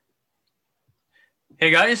Hey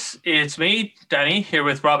guys, it's me, Danny, here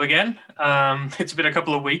with Rob again. It's been a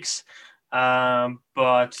couple of weeks,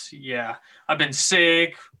 but yeah, I've been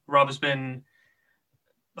sick. Rob has been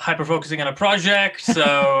hyper focusing on a project,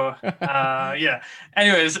 so yeah.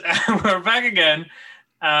 Anyways, we're back again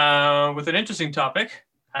with an interesting topic.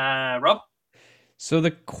 Rob, So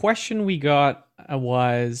the question we got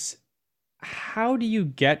was, how do you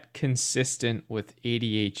get consistent with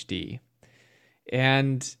ADHD?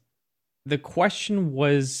 And the question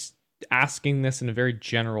was asking this in a very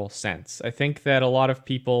general sense. I think that a lot of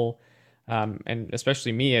people, and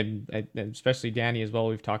especially me and especially Danny as well,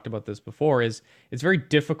 we've talked about this before, is it's very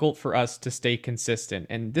difficult for us to stay consistent.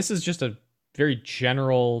 And this is just a very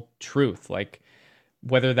general truth. Like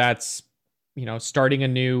whether that's starting a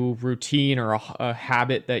new routine or a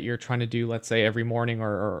habit that you're trying to do, let's say every morning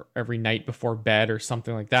or every night before bed or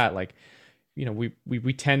something like that. Like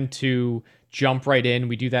we tend to jump right in.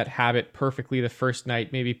 We do that habit perfectly the first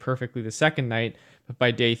night, maybe perfectly the second night, but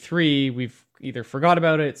by day three we've either forgot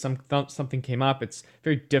about it, something came up. It's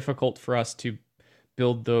very difficult for us to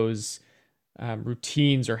build those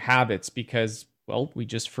routines or habits because, well, we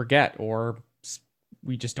just forget, or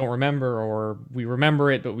we just don't remember, or we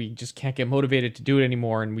remember it but we just can't get motivated to do it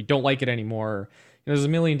anymore and we don't like it anymore. There's a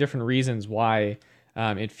million different reasons why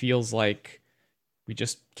it feels like we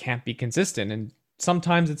just can't be consistent, and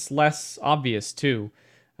sometimes it's less obvious too.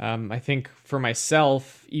 I think for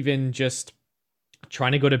myself, even just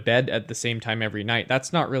trying to go to bed at the same time every night,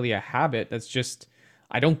 that's not really a habit. That's just,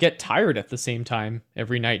 I don't get tired at the same time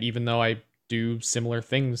every night, even though I do similar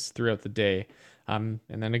things throughout the day. And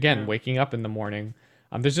then again, yeah, waking up in the morning.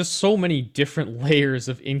 There's just so many different layers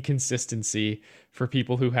of inconsistency for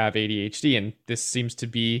people who have ADHD, and this seems to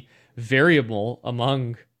be variable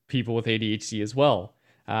among people with ADHD as well.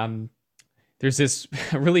 Um, there's this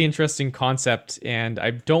really interesting concept, and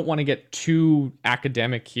I don't want to get too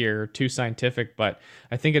academic here, too scientific, but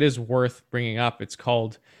I think it is worth bringing up. It's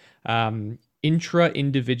called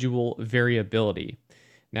intra-individual variability.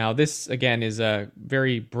 Now, this again is a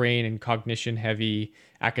very brain and cognition heavy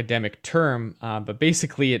academic term, but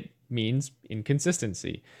basically it means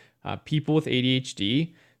inconsistency. People with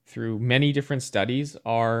ADHD, through many different studies,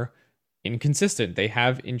 are inconsistent. They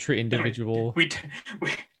have intra-individual. we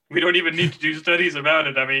we we don't even need to do studies about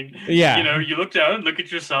it. I mean, Yeah. you look down, look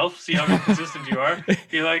at yourself, see how inconsistent you are.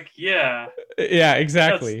 You're like, yeah, Yeah, that's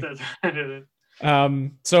exactly. that's.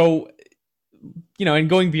 So, and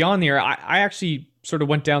going beyond there, I actually sort of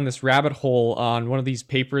went down this rabbit hole on one of these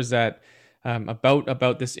papers that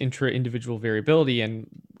about this intra-individual variability, and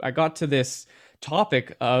I got to this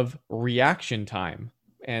topic of reaction time,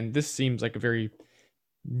 and this seems like a very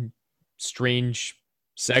strange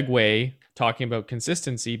segue talking about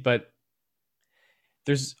consistency, but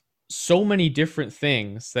there's so many different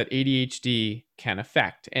things that ADHD can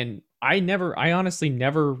affect. And I honestly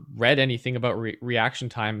never read anything about reaction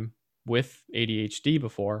time with ADHD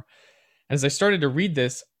before. As I started to read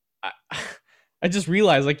this, I, I just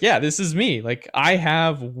realized, like, yeah, this is me. Like, I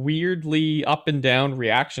have weirdly up and down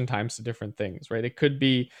reaction times to different things, right? It could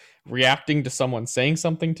be reacting to someone saying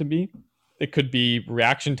something to me, it could be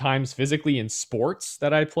reaction times physically in sports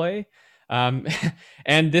that I play. Um,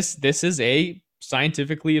 and this is a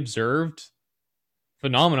scientifically observed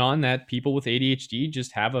phenomenon that people with ADHD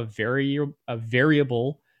just have a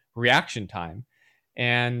variable reaction time,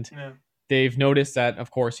 and Yeah. they've noticed that, of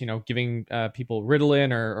course, giving people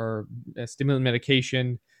Ritalin or stimulant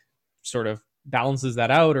medication sort of balances that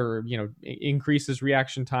out, or increases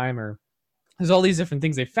reaction time, or there's all these different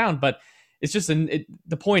things they found, but it's just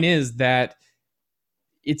the point is that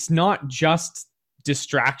it's not just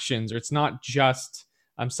distractions, or it's not just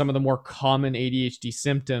some of the more common ADHD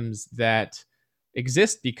symptoms that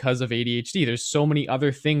exist because of ADHD. There's so many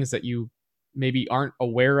other things that you maybe aren't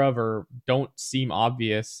aware of or don't seem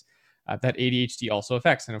obvious that ADHD also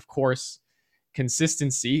affects. And of course,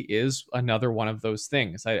 consistency is another one of those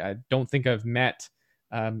things. I don't think I've met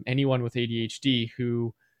anyone with ADHD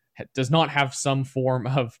who does not have some form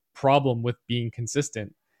of problem with being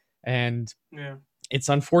consistent. And Yeah. it's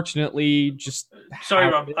unfortunately just Sorry,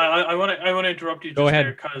 how Rob. it is. I want to interrupt you Go just there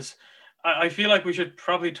ahead. because I feel like we should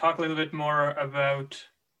probably talk a little bit more about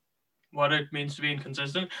what it means to be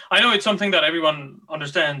inconsistent. I know it's something that everyone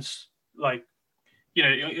understands, like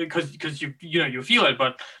because you feel it,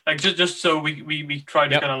 but like just so we try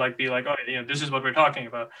to kind Yep. of like be like, oh, this is what we're talking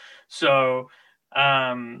about. So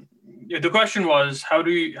the question was, how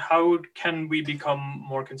can we become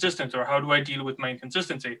more consistent, or how do I deal with my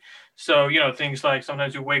inconsistency? So things like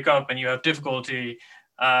sometimes you wake up and you have difficulty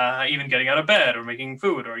even getting out of bed or making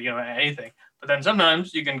food or anything, but then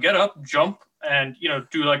sometimes you can get up, jump, and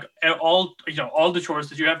do like all the chores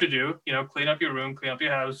that you have to do, clean up your room, clean up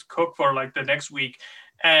your house, cook for like the next week.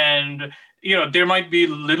 And there might be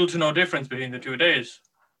little to no difference between the 2 days.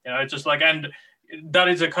 It's just like, and that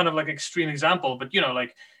is a kind of like extreme example, but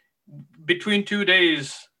like between 2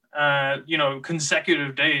 days,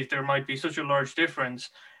 consecutive days, there might be such a large difference.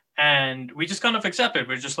 And we just kind of accept it.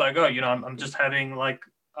 We're just like, oh, I'm just having like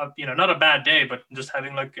not a bad day, but just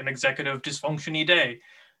having like an executive dysfunction-y day.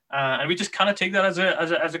 And we just kind of take that as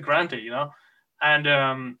a granted,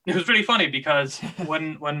 And it was really funny because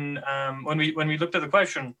when we looked at the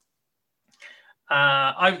question,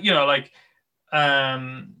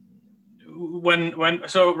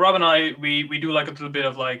 so Rob and I, we do like a little bit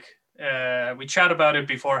of like we chat about it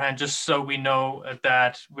beforehand, just so we know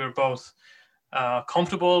that we're both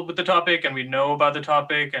comfortable with the topic and we know about the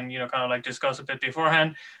topic, and kind of like discuss a bit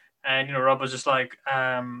beforehand. And Rob was just like,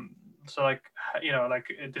 so like like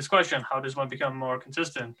this question, how does one become more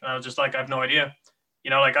consistent? And I was just like, I have no idea.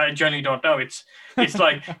 Like I generally don't know. It's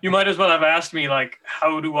like you might as well have asked me like,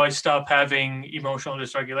 how do I stop having emotional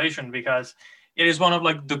dysregulation? Because it is one of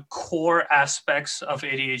like the core aspects of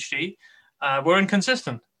ADHD. We're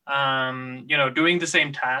inconsistent. Doing the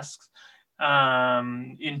same tasks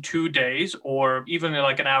in 2 days, or even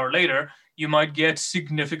like an hour later, you might get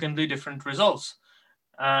significantly different results.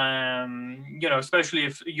 Especially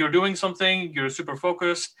if you're doing something, you're super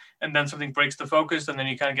focused, and then something breaks the focus, and then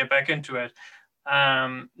you kind of get back into it.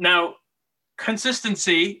 Now,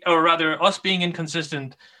 consistency, or rather us being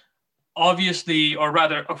inconsistent, obviously, or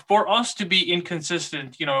rather for us to be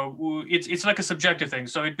inconsistent, it's like a subjective thing.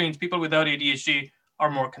 So it means people without ADHD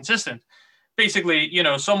are more consistent. Basically,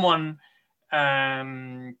 someone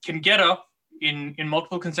can get up in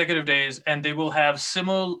multiple consecutive days, and they will have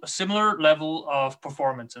similar level of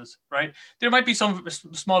performances, right? There might be some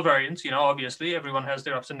small variance, obviously everyone has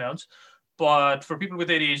their ups and downs. But for people with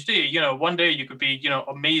ADHD, one day you could be,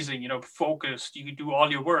 amazing, focused, you could do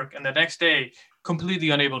all your work, and the next day completely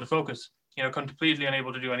unable to focus, completely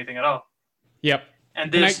unable to do anything at all. Yep.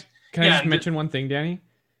 And this, can I just mention one thing, Danny?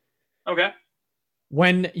 Okay.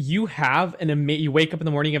 When you have you wake up in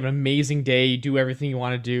the morning, you have an amazing day, you do everything you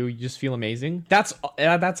want to do, you just feel amazing. That's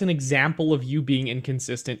an example of you being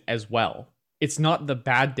inconsistent as well. It's not the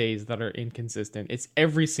bad days that are inconsistent. It's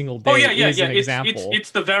every single day. An example.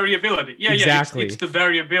 It's the variability. Yeah, exactly. It's the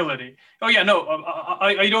variability. Oh yeah, no,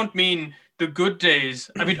 I don't mean the good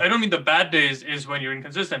days. I mean, I don't mean the bad days is when you're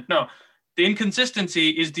inconsistent. No, the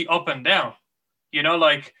inconsistency is the up and down.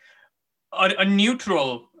 Like a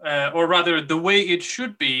neutral, or rather the way it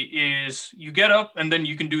should be is you get up and then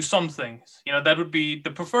you can do some things. That would be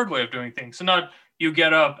the preferred way of doing things. So not you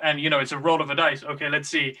get up and it's a roll of a dice. Okay, let's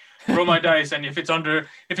see, roll my dice, and if it's under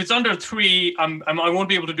 3, I won't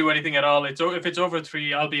be able to do anything at all. If it's over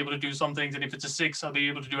 3, I'll be able to do some things, and if it's a 6, I'll be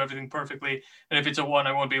able to do everything perfectly, and if it's a 1,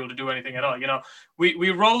 I won't be able to do anything at all.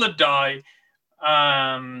 We roll a die,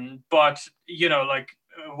 but like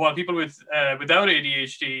while people without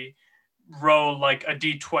ADHD roll like a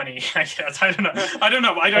D20, I guess. I don't know. I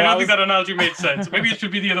don't think that analogy made sense. Maybe it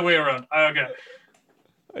should be the other way around. Okay.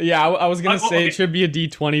 Yeah, I was going to say it should be a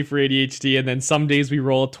D20 for ADHD, and then some days we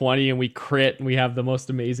roll a 20 and we crit and we have the most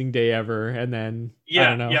amazing day ever, and then, I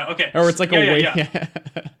don't know. Yeah, okay. Or it's like The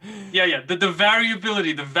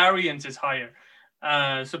variability, the variance is higher.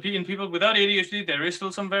 So in people without ADHD, there is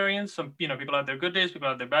still some variance. Some, people have their good days, people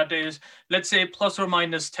have their bad days. Let's say plus or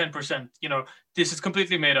minus 10%. This is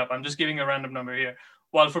completely made up. I'm just giving a random number here.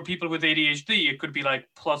 While for people with ADHD, it could be like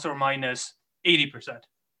plus or minus 80%.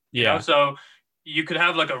 Yeah. So you could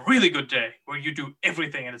have like a really good day where you do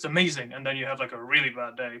everything and it's amazing, and then you have like a really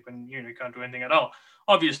bad day when you can't do anything at all.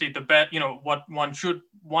 Obviously, the bet, what one should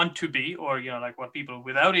want to be, or like what people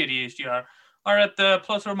without ADHD are at the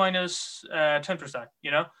plus or minus 10%.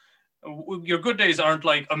 Your good days aren't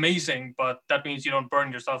like amazing, but that means you don't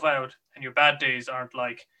burn yourself out, and your bad days aren't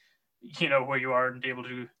like where you aren't able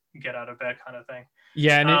to get out of bed kind of thing.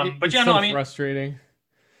 Yeah, and it's so frustrating.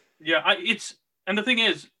 Yeah, and the thing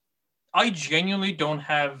is, I genuinely don't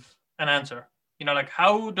have an answer. Like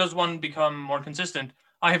how does one become more consistent?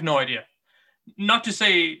 I have no idea. Not to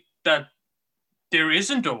say that there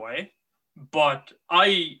isn't a way, but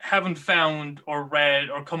I haven't found or read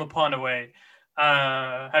or come upon a way.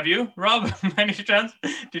 Have you, Rob? Any chance?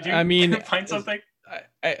 Did you find something?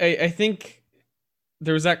 I think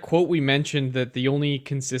there was that quote we mentioned that the only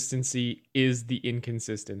consistency is the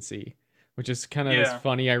inconsistency, which is kind of this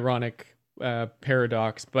funny, ironic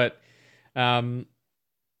paradox. But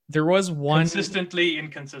there was one consistently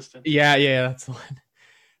inconsistent. Yeah, that's the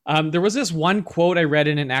one. There was this one quote I read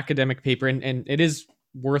in an academic paper, and it is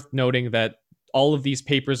worth noting that all of these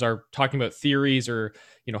papers are talking about theories or,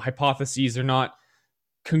 hypotheses. They're not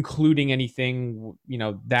concluding anything,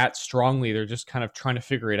 that strongly. They're just kind of trying to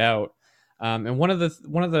figure it out. And one of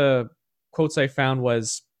the quotes I found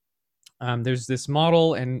was, there's this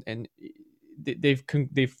model, and they've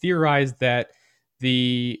theorized that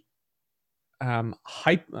the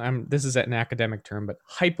this is an academic term, but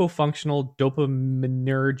hypofunctional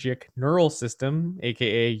dopaminergic neural system,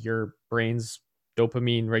 aka your brain's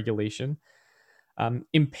dopamine regulation,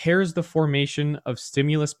 impairs the formation of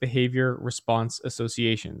stimulus behavior response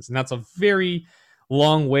associations. And that's a very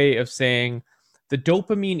long way of saying the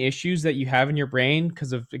dopamine issues that you have in your brain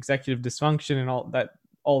because of executive dysfunction and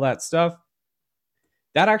all that stuff,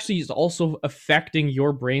 that actually is also affecting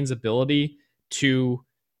your brain's ability to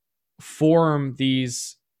form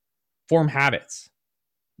habits.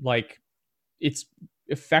 Like, it's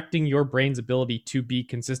affecting your brain's ability to be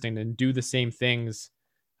consistent and do the same things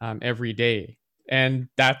every day. And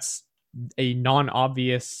that's a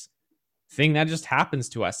non-obvious thing that just happens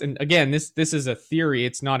to us. And again, this is a theory.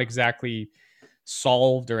 It's not exactly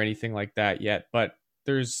solved or anything like that yet, but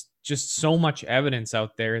there's just so much evidence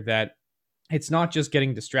out there that it's not just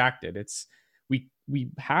getting distracted. It's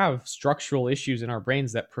we have structural issues in our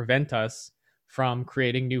brains that prevent us from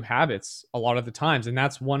creating new habits a lot of the times. And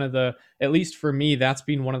that's one of the, at least for me, that's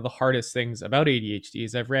been one of the hardest things about ADHD.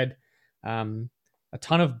 Is I've read a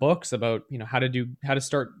ton of books about how to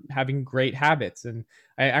start having great habits. And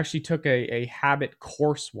I actually took a habit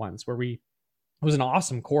course once where it was an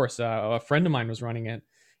awesome course. A friend of mine was running it,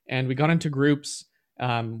 and we got into groups.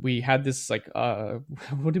 We had this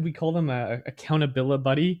what did we call them? Accountability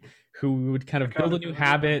buddy, who would kind of build a new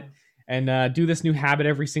habit and do this new habit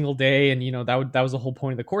every single day. And that was the whole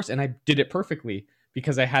point of the course. And I did it perfectly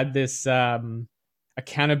because I had this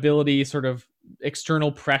accountability, sort of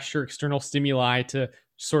external pressure, external stimuli to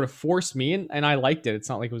sort of force me, and I liked it. It's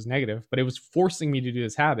not like it was negative, but it was forcing me to do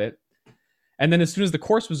this habit. And then as soon as the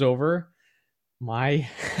course was over, my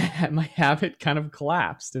my habit kind of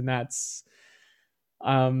collapsed. And that's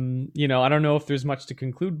I don't know if there's much to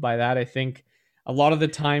conclude by that. I think a lot of the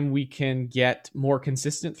time we can get more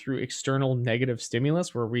consistent through external negative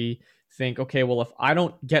stimulus, where we think, okay, well, if I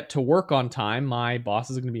don't get to work on time, my boss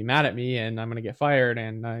is going to be mad at me and I'm going to get fired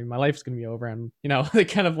and my life's going to be over. And,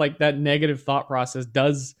 kind of like that negative thought process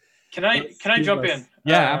does. Can I jump in?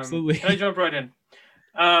 Yeah, absolutely. Can I jump right in?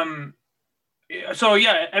 So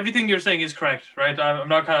yeah, everything you're saying is correct, right? I'm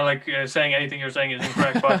not kind of like saying anything you're saying is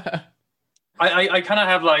incorrect, but I kind of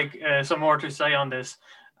have like some more to say on this.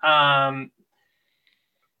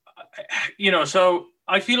 So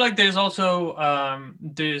I feel like there's also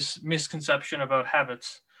this misconception about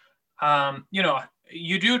habits.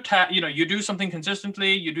 You do something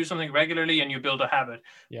consistently, you do something regularly, and you build a habit.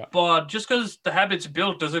 Yeah. But just because the habit's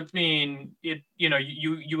built doesn't mean it.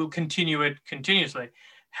 You will continue it continuously.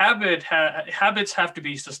 Habits have to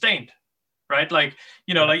be sustained, right? Like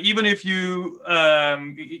like even if you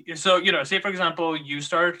say for example you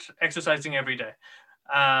start exercising every day,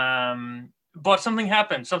 but something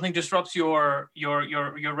happens, something disrupts your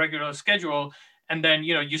regular schedule, and then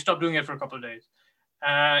you stop doing it for a couple of days.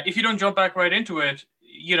 If you don't jump back right into it,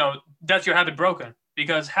 that's your habit broken,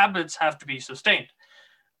 because habits have to be sustained.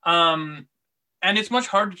 And it's much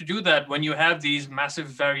harder to do that when you have these massive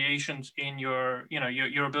variations in your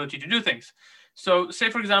ability to do things. So say,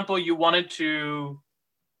 for example, you wanted to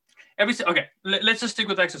let's just stick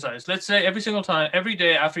with exercise. Let's say every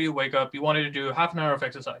day after you wake up, you wanted to do half an hour of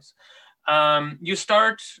exercise. You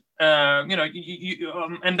start, and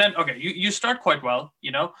then, you start quite well,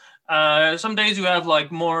 some days you have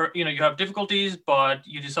like more, you have difficulties, but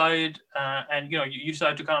you decide, and, you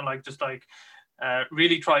decide to kind of like, just like,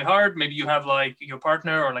 really try hard. Maybe you have like your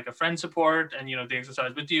partner or like a friend support, and, they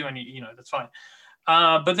exercise with you, and, that's fine.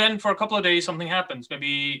 But then for a couple of days, something happens.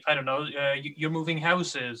 Maybe, I don't know, you're moving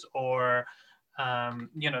houses, or,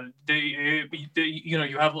 you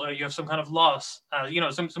have some kind of loss,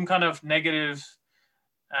 some kind of negative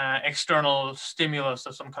external stimulus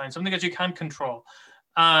of some kind, something that you can't control.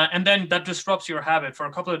 And then that disrupts your habit for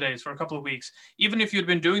a couple of days, for a couple of weeks. Even if you'd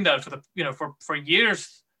been doing that for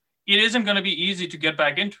years, it isn't going to be easy to get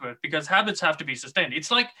back into it, because habits have to be sustained.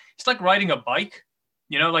 It's like riding a bike,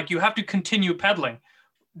 like you have to continue pedaling.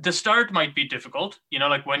 The start might be difficult,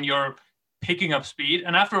 like when you're picking up speed,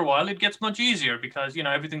 and after a while it gets much easier because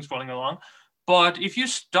everything's rolling along. But if you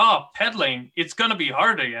stop pedaling, it's going to be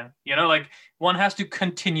hard again. Like one has to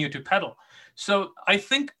continue to pedal. So I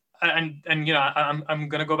think, and I'm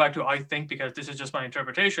going to go back to I think, because this is just my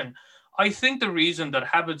interpretation. I think the reason that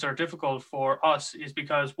habits are difficult for us is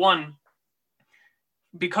because, one,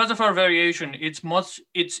 because of our variation, it's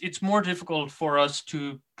more difficult for us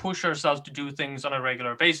to push ourselves to do things on a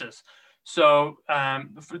regular basis. So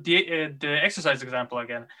for the exercise example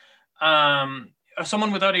again,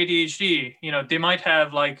 someone without ADHD, they might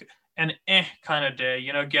have like an kind of day,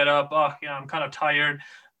 get up, oh, I'm kind of tired,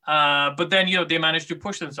 but then they manage to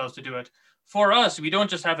push themselves to do it. For us, we don't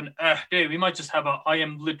just have an day. We might just have a I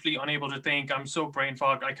am literally unable to think. I'm so brain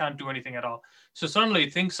fogged. I can't do anything at all. So suddenly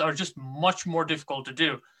things are just much more difficult to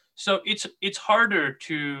do. So it's harder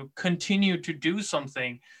to continue to do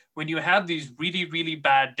something when you have these really, really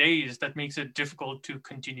bad days. That makes it difficult to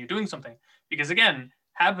continue doing something, because again,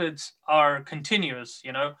 habits are continuous.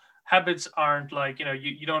 Habits aren't like,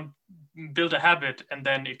 you don't build a habit and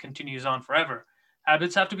then it continues on forever.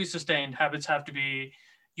 Habits have to be sustained. Habits have to be,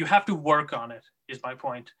 you have to work on it, is my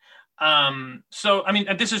point. So I mean,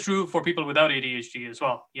 and this is true for people without ADHD as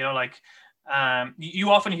well. Like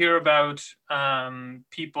you often hear about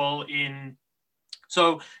people in,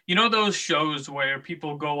 so those shows where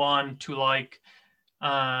people go on to like they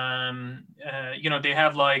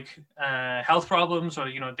have like health problems, or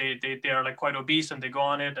they are like quite obese and they go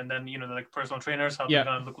on it, and then they're like personal trainers help them Yeah.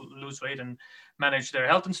 kind of lose weight and manage their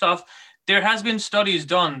health and stuff. There has been studies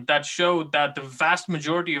done that show that the vast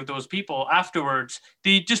majority of those people afterwards,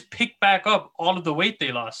 they just pick back up all of the weight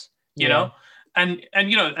they lost, Yeah. and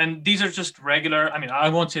these are just regular, I mean, I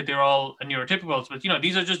won't say they're all neurotypicals, but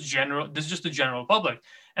these are just general, this is just the general public.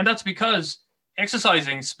 And that's because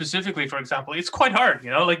exercising specifically, for example, it's quite hard.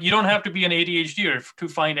 Like you don't have to be an ADHD to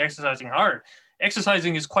find exercising hard.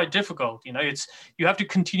 Exercising is quite difficult. You have to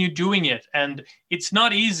continue doing it, and it's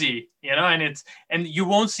not easy. And you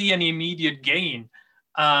won't see any immediate gain.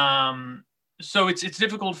 So it's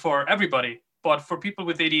difficult for everybody, but for people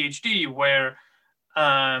with ADHD, where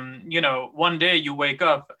one day you wake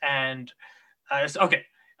up and okay,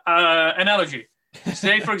 analogy.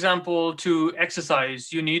 Say, for example, to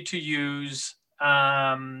exercise, you need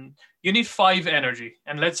 5 energy,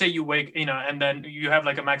 and let's say you wake, and then you have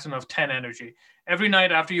like a maximum of 10 energy. Every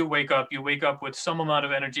night after you wake up with some amount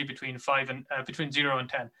of energy between 0 and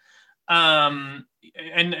 10. And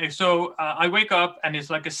so I wake up and it's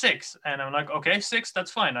like a 6, and I'm like, okay, 6, that's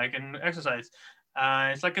fine, I can exercise.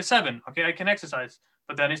 It's like a 7, okay, I can exercise.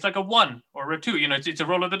 But then it's like a 1 or a 2. It's a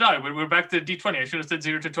roll of the die. We're back to D20. I should have said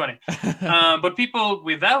 0 to 20. But people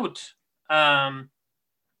without,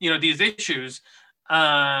 these issues,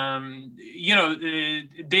 they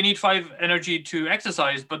need 5 energy to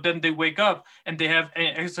exercise, but then they wake up and they have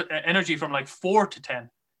energy from like 4 to 10.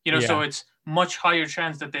 So Yeah. it's much higher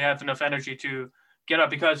chance that they have enough energy to get up.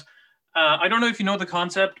 Because I don't know if you know the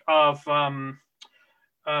concept of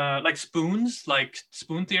like spoons, like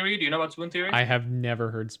spoon theory. Do you know about spoon theory? I have never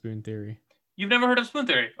heard spoon theory. You've never heard of spoon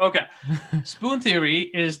theory? Okay. Spoon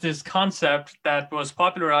theory is this concept that was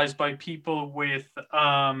popularized by people with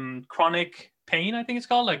chronic pain, I think it's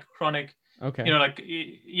called, like chronic, Okay. I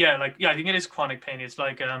think it is chronic pain. It's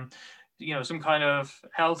like some kind of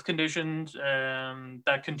health conditions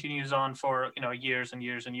that continues on for years and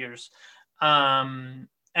years and years. And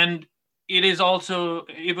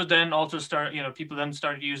it would then also start, people then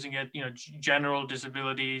started using it, general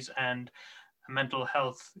disabilities and mental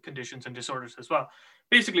health conditions and disorders as well.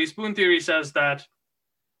 Basically, spoon theory says that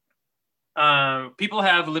people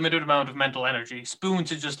have a limited amount of mental energy.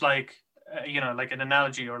 Spoons is just like, like an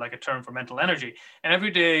analogy or like a term for mental energy. And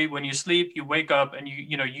every day when you sleep, you wake up and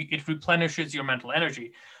it replenishes your mental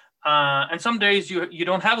energy. And some days you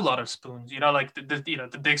don't have a lot of spoons. Like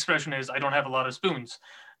the expression is, I don't have a lot of spoons.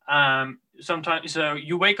 Sometimes, so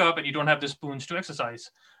you wake up and you don't have the spoons to exercise.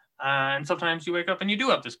 And sometimes you wake up and you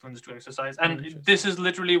do have the spoons to exercise. And this is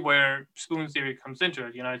literally where spoon theory comes into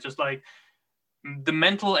it. It's just like the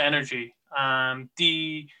mental energy,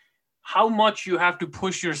 the how much you have to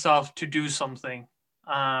push yourself to do something.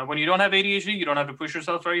 When you don't have ADHD, you don't have to push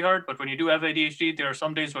yourself very hard. But when you do have ADHD, there are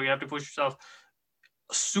some days where you have to push yourself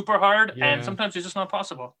super hard, Yeah. and sometimes it's just not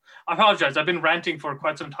possible. I apologize. I've been ranting for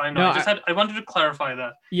quite some time now. No, I wanted to clarify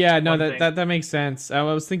that. yeah, no, one that, thing. that makes sense. I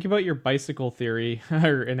was thinking about your bicycle theory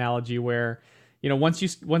or analogy where, once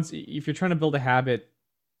if you're trying to build a habit,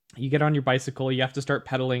 you get on your bicycle, you have to start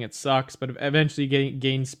pedaling. It sucks, but eventually you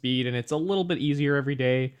gain speed, and it's a little bit easier every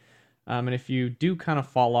day. And if you do kind of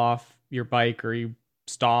fall off your bike or you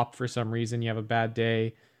stop for some reason, you have a bad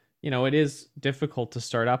day, it is difficult to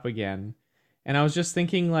start up again. And I was just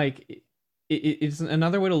thinking, like, it's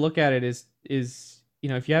another way to look at it is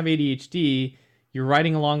if you have ADHD, you're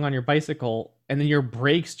riding along on your bicycle, and then your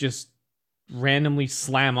brakes just randomly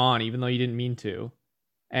slam on, even though you didn't mean to,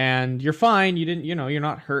 and you're fine. You didn't, you're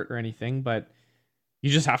not hurt or anything, but you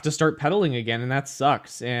just have to start pedaling again, and that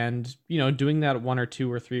sucks. And doing that one or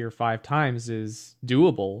two or three or five times is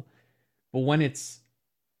doable. But when it's,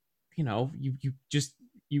 you just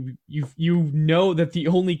you know that the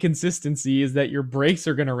only consistency is that your brakes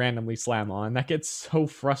are going to randomly slam on. That gets so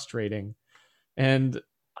frustrating. And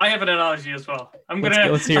I have an analogy as well.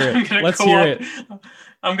 let's hear it. I'm gonna Let's hear co-op. it.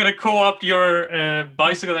 I'm gonna co-opt your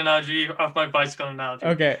bicycle analogy of my bicycle analogy.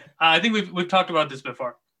 Okay. I think we've talked about this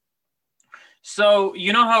before. So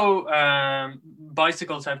you know how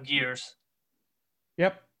bicycles have gears.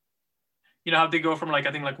 Yep. You know how they go from like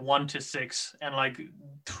I think like 1 to 6, and like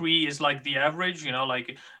 3 is like the average. And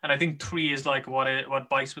I think 3 is like what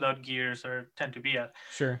bikes without gears tend to be at.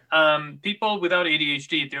 Sure. People without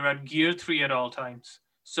ADHD, they're at gear 3 at all times.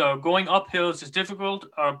 So going up hills is difficult,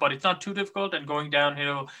 but it's not too difficult, and going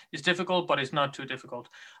downhill is difficult, but it's not too difficult.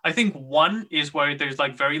 I think 1 is where there's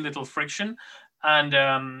like very little friction,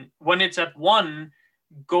 and when it's at 1,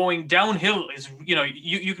 going downhill is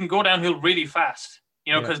you can go downhill really fast,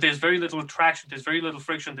 because there's very little traction, there's very little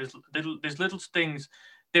friction, there's little things,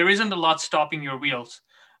 there isn't a lot stopping your wheels.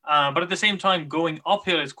 But at the same time, going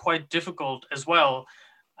uphill is quite difficult as well.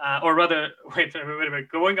 Or rather, wait a minute.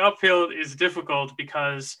 Going uphill is difficult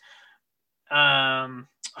because, oh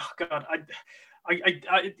God,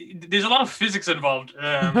 there's a lot of physics involved.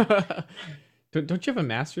 Don't you have a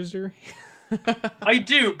master's degree? I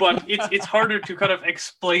do, but it's harder to kind of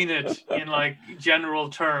explain it in like general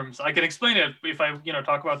terms. I can explain it if I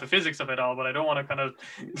talk about the physics of it all, but I don't want to kind of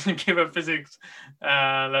give a physics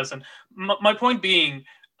lesson. My point being,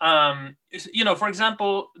 is, for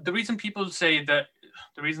example, the reason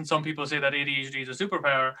some people say that ADHD is a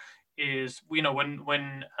superpower is when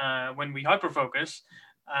we hyperfocus,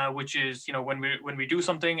 which is when we do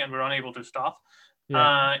something and we're unable to stop.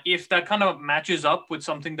 Yeah. If that kind of matches up with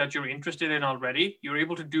something that you're interested in already, you're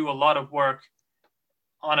able to do a lot of work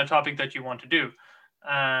on a topic that you want to do.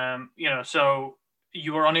 So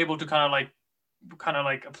you are unable to kind of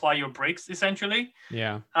like apply your brakes essentially.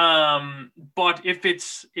 Yeah. But if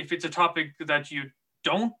it's a topic that you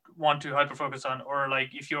don't want to hyperfocus on, or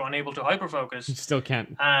like if you're unable to hyperfocus, you still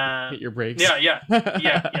can't hit your brakes. Yeah.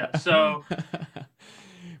 So.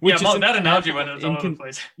 Which that analogy went all over the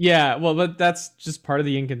place. Yeah, well, but that's just part of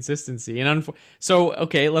the inconsistency. And so,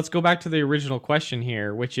 okay, let's go back to the original question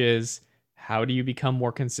here, which is, how do you become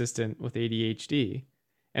more consistent with ADHD?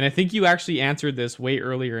 And I think you actually answered this way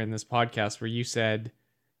earlier in this podcast, where you said,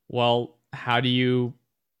 well, how do you,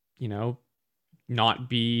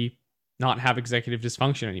 not have executive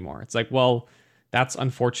dysfunction anymore? It's like, well, that's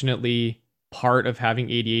unfortunately part of having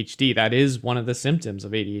ADHD. That is one of the symptoms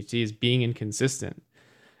of ADHD, is being inconsistent.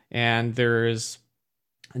 And there's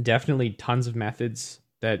definitely tons of methods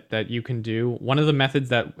that you can do. One of the methods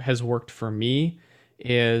that has worked for me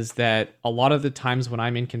is that a lot of the times when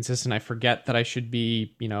I'm inconsistent, I forget that I should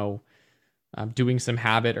be, doing some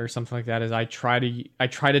habit or something like that. Is I try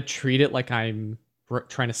to treat it like I'm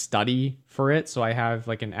trying to study for it. So I have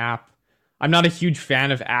like an app. I'm not a huge fan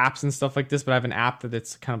of apps and stuff like this, but I have an app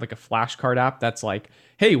that's kind of like a flashcard app that's like,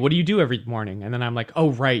 hey, what do you do every morning? And then I'm like, oh,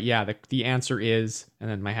 right, yeah, the answer is, and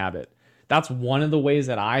then my habit. That's one of the ways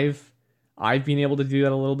that I've been able to do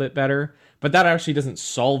that a little bit better. But that actually doesn't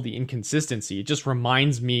solve the inconsistency. It just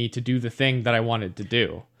reminds me to do the thing that I wanted to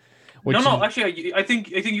do. Actually, I think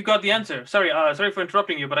you got the answer. Sorry for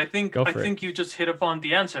interrupting you, but I think you just hit upon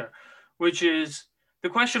the answer, which is, the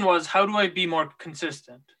question was, how do I be more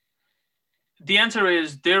consistent? The answer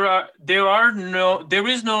is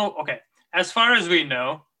as far as we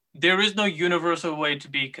know, there is no universal way to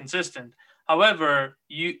be consistent. However,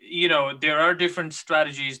 there are different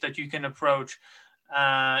strategies that you can approach,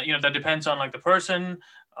 that depends on like the person,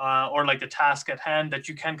 or like the task at hand, that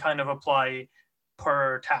you can kind of apply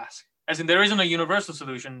per task. As in, there isn't a universal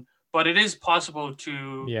solution, but it is possible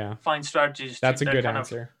to find strategies. That's a good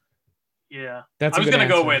answer. Yeah, I was going to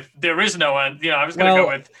go with there is no one. Yeah, I was going to go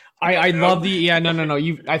with. I love the no.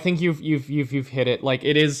 I think you've hit it. Like,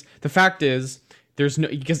 it is, the fact is, there's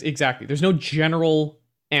no general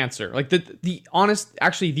answer. Like the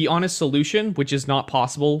honest solution, which is not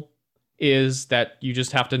possible, is that you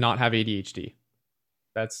just have to not have ADHD.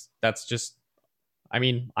 That's just. I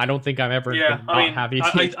mean, I don't think I'm ever gonna not have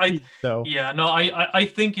ADHD. I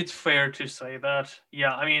think it's fair to say that.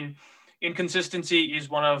 Yeah, I mean, inconsistency is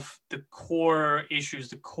one of the core issues,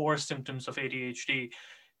 the core symptoms of ADHD.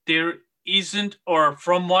 There isn't, or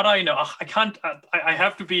from what I know, I can't. I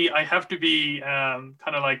have to be kind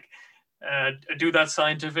of like do that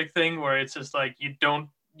scientific thing where it's just like you don't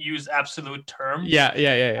use absolute terms.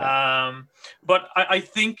 Yeah. But I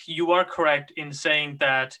think you are correct in saying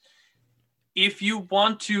that if you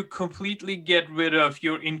want to completely get rid of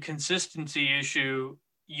your inconsistency issue,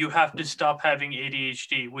 you have to stop having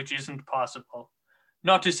ADHD, which isn't possible.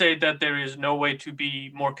 Not to say that there is no way to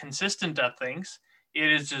be more consistent at things.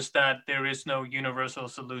 It is just that there is no universal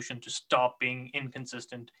solution to stop being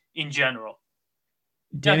inconsistent in general.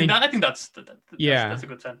 Yeah, Danny, I think yeah. that's a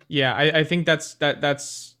good sentence. Yeah, I think that's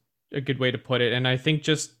a good way to put it. And I think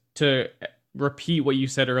just to repeat what you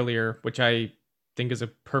said earlier, which I think is a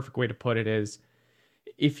perfect way to put it, is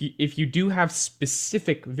if you do have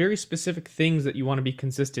specific, very specific things that you want to be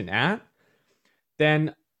consistent at,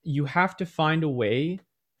 then you have to find a way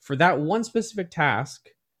for that one specific task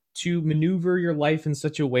to maneuver your life in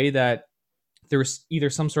such a way that there's either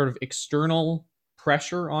some sort of external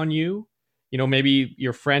pressure on you. Maybe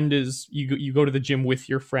your friend is you go to the gym with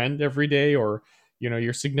your friend every day, or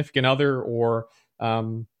your significant other, or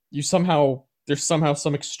you somehow there's somehow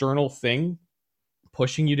some external thing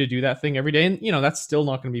pushing you to do that thing every day, and that's still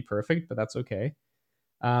not going to be perfect, but that's okay.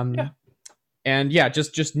 Yeah. um and yeah,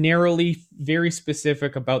 just narrowly, very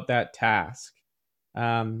specific about that task.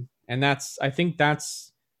 And I think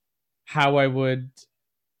that's how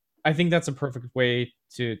I think that's a perfect way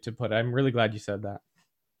to put it. I'm really glad you said that.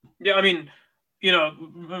 Yeah, I mean,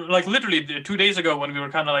 like literally 2 days ago when we were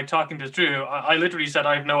kind of like talking this through, I literally said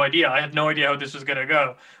I have no idea. I had no idea how this was gonna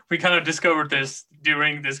go. We kind of discovered this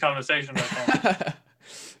during this conversation right now.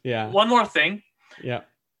 Yeah. One more thing, Yeah.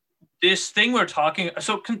 this thing we're talking.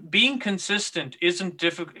 So being consistent isn't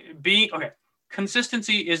difficult. Being okay,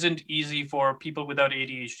 consistency isn't easy for people without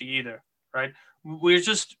ADHD either, right? We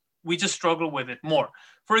just struggle with it more.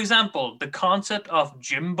 For example, the concept of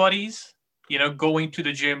gym buddies, going to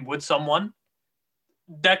the gym with someone,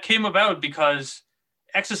 that came about because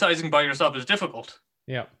exercising by yourself is difficult.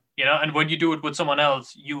 Yeah. And when you do it with someone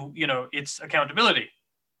else, it's accountability.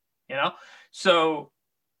 So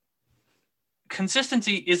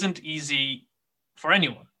consistency isn't easy for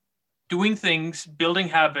anyone. Doing things, building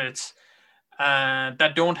habits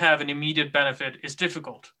that don't have an immediate benefit is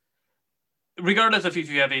difficult, regardless of if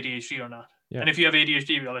you have ADHD or not. Yeah. And if you have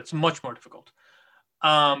ADHD, well, it's much more difficult.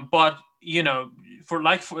 But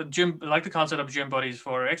for gym, like the concept of gym buddies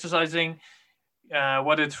for exercising,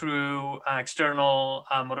 whether through external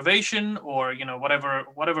motivation or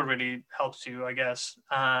whatever really helps you, I guess,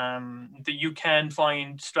 that you can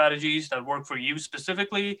find strategies that work for you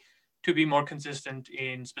specifically to be more consistent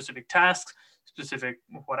in specific tasks, specific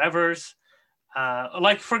whatevers.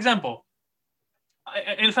 Like for example,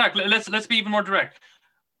 in fact, let's be even more direct.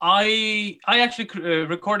 I actually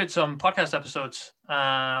recorded some podcast episodes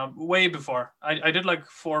way before. I did like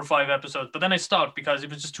 4 or 5 episodes, but then I stopped because it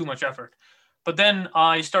was just too much effort. But then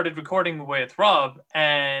I started recording with Rob,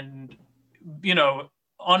 and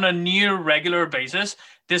on a near regular basis.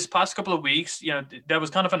 This past couple of weeks, that was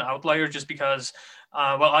kind of an outlier, just because,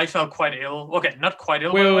 I felt quite ill. Okay, not quite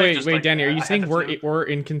ill. Wait, By the way, wait, just wait, like Danny. Are you I had saying the we're flu. we're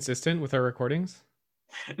inconsistent with our recordings?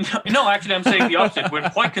 No, actually, I'm saying the opposite. We're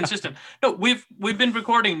quite consistent. No, we've been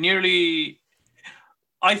recording nearly,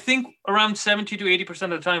 I think, around 70 to 80% of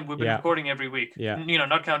the time we've been Yeah. recording every week. Yeah.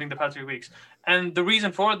 Not counting the past 3 weeks. And the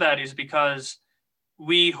reason for that is because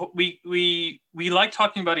we like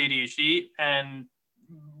talking about ADHD, and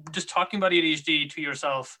just talking about ADHD to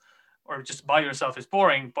yourself or just by yourself is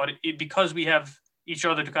boring. But because we have each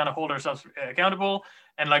other to kind of hold ourselves accountable,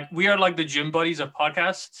 and like we are like the gym buddies of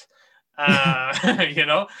podcasts,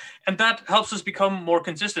 and that helps us become more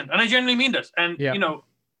consistent. And I genuinely mean this. And Yeah.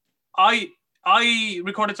 I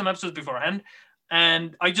recorded some episodes beforehand,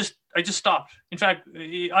 and I just stopped. In fact,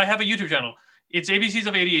 I have a YouTube channel. It's ABCs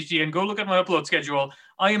of ADHD, and go look at my upload schedule.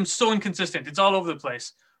 I am so inconsistent. It's all over the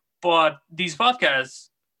place. But these podcasts,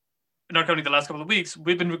 not counting the last couple of weeks,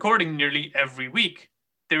 we've been recording nearly every week.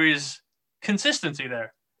 There is consistency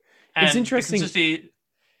there. And It's interesting. consistency,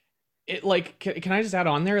 Can I just add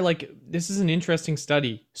on there? Like, this is an interesting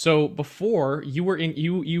study. So before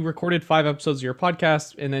you recorded 5 episodes of your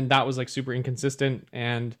podcast, and then that was like super inconsistent.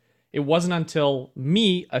 And it wasn't until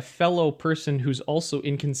me, a fellow person who's also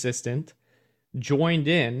inconsistent, joined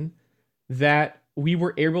in, that we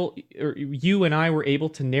were able, or you and I were able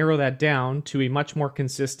to narrow that down to a much more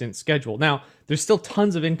consistent schedule. Now, there's still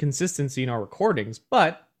tons of inconsistency in our recordings,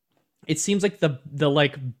 but it seems like the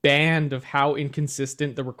like band of how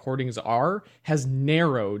inconsistent the recordings are has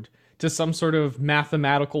narrowed to some sort of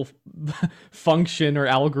mathematical function or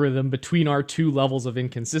algorithm between our two levels of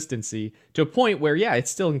inconsistency, to a point where, yeah,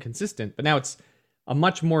 it's still inconsistent, but now it's a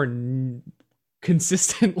much more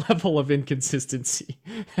consistent level of inconsistency.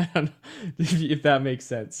 If that makes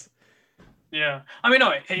sense. yeah. I mean,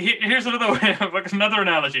 no. Here's another way, like another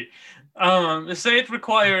analogy. Say it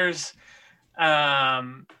requires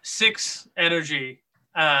six energy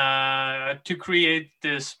to create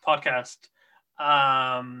this podcast.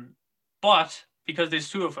 But because there's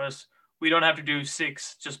two of us, we don't have to do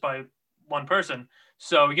six just by one person.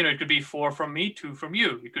 So, it could be 4 from me, 2 from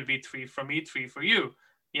you. It could be 3 from me, 3 for you.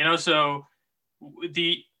 So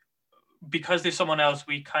because there's someone else,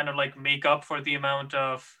 we kind of like make up for the amount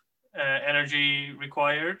of energy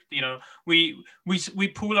required. We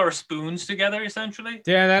pool our spoons together essentially.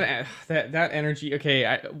 Yeah, that energy.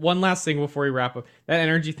 Okay, one last thing before we wrap up. That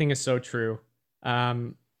energy thing is so true.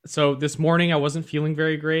 So this morning I wasn't feeling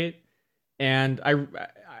very great, and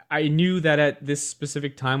I knew that at this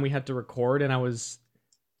specific time we had to record, and I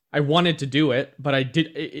wanted to do it, but I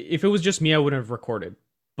did. If it was just me, I wouldn't have recorded.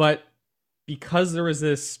 But because there was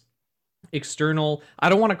this external, I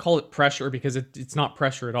don't want to call it pressure because it's not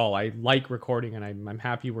pressure at all. I like recording, and I'm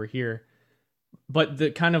happy we're here. But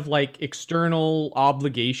the kind of like external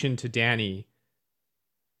obligation to Danny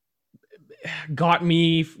got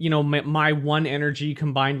me, my one energy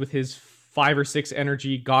combined with his 5 or 6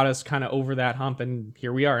 energy got us kind of over that hump, and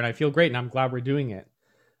here we are, and I feel great, and I'm glad we're doing it.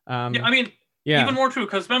 Even more true,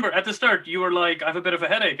 because remember at the start you were like, I have a bit of a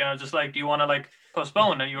headache, and I was just like, do you want to like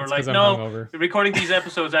postpone? And you were like, no, recording these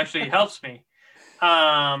episodes actually helps me.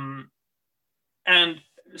 And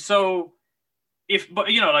so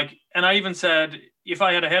and I even said if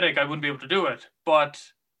I had a headache I wouldn't be able to do it, but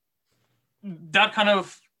that kind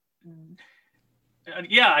of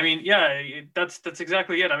that's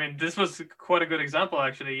exactly it. I mean, this was quite a good example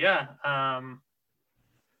actually.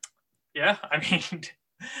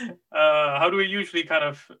 How do we usually kind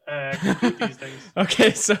of conclude these things?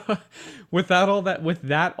 Okay, so with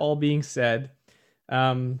that all being said,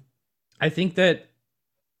 I think that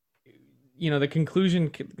the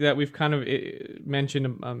conclusion that we've kind of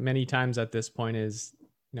mentioned many times at this point is,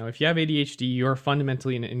 if you have ADHD, you're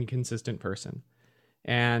fundamentally an inconsistent person,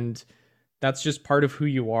 and that's just part of who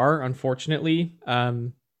you are, unfortunately.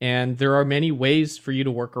 And there are many ways for you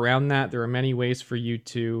to work around that. There are many ways for you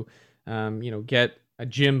to, get a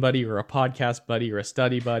gym buddy or a podcast buddy or a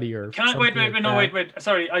study buddy or. Can I wait?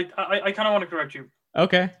 Sorry, I kind of want to correct you.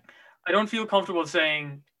 Okay. I don't feel comfortable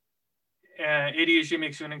saying ADHD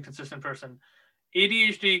makes you an inconsistent person.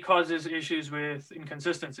 ADHD causes issues with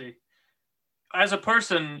inconsistency. As a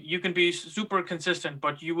person, you can be super consistent,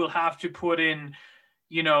 but you will have to put in,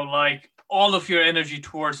 like all of your energy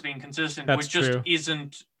towards being consistent, which just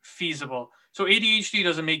isn't feasible. So ADHD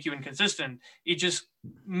doesn't make you inconsistent. It just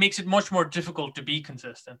makes it much more difficult to be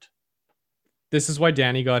consistent. This is why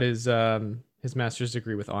Danny got his master's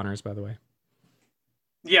degree with honors, by the way.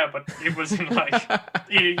 Yeah, but it wasn't like,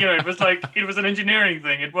 it was an engineering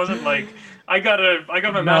thing. It wasn't like I got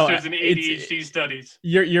my master's in ADHD studies.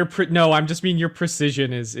 I'm just mean your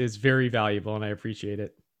precision is very valuable, and I appreciate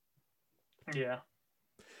it. Yeah.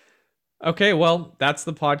 Okay, well, that's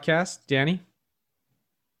the podcast, Danny.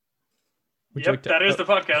 That is the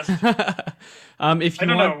podcast. If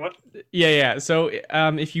you So,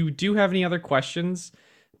 if you do have any other questions,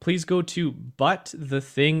 please go to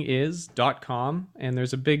butthethingiscom, and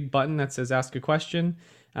there's a big button that says ask a question.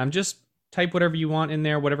 Just type whatever you want in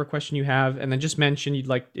there, whatever question you have, and then just mention you'd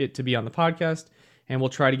like it to be on the podcast, and we'll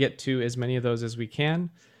try to get to as many of those as we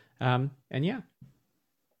can.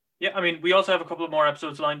 Yeah, I mean, we also have a couple of more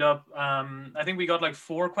episodes lined up. I think we got like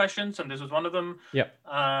 4 questions, and this was one of them. Yep.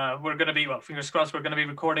 We're going to be, fingers crossed, we're going to be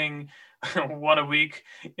recording one a week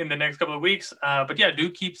in the next couple of weeks. But yeah,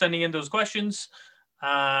 do keep sending in those questions.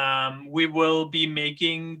 We will be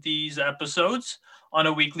making these episodes on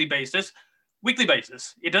a weekly basis.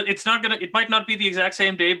 It might not be the exact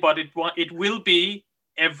same day, but it will be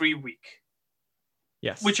every week.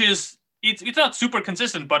 Yes. Which is, it's not super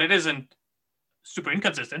consistent, but it isn't super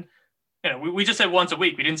inconsistent. We just said once a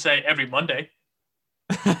week. We didn't say every Monday.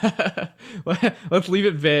 Let's leave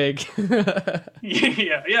it vague.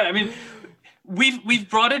 Yeah. I mean, we've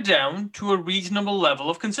brought it down to a reasonable level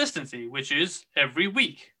of consistency, which is every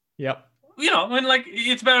week. Yep.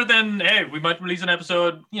 It's better than, hey, we might release an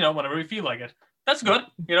episode, whenever we feel like it. That's good.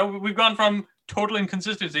 We've gone from total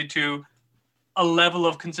inconsistency to a level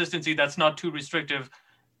of consistency that's not too restrictive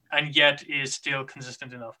and yet is still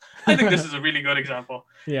consistent enough. I think this is a really good example.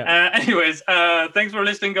 Yeah. Anyways, thanks for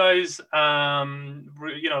listening, guys.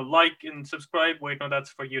 Like and subscribe. Wait, no, that's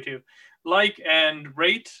for YouTube. Like and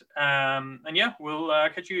rate. And yeah, we'll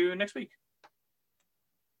catch you next week.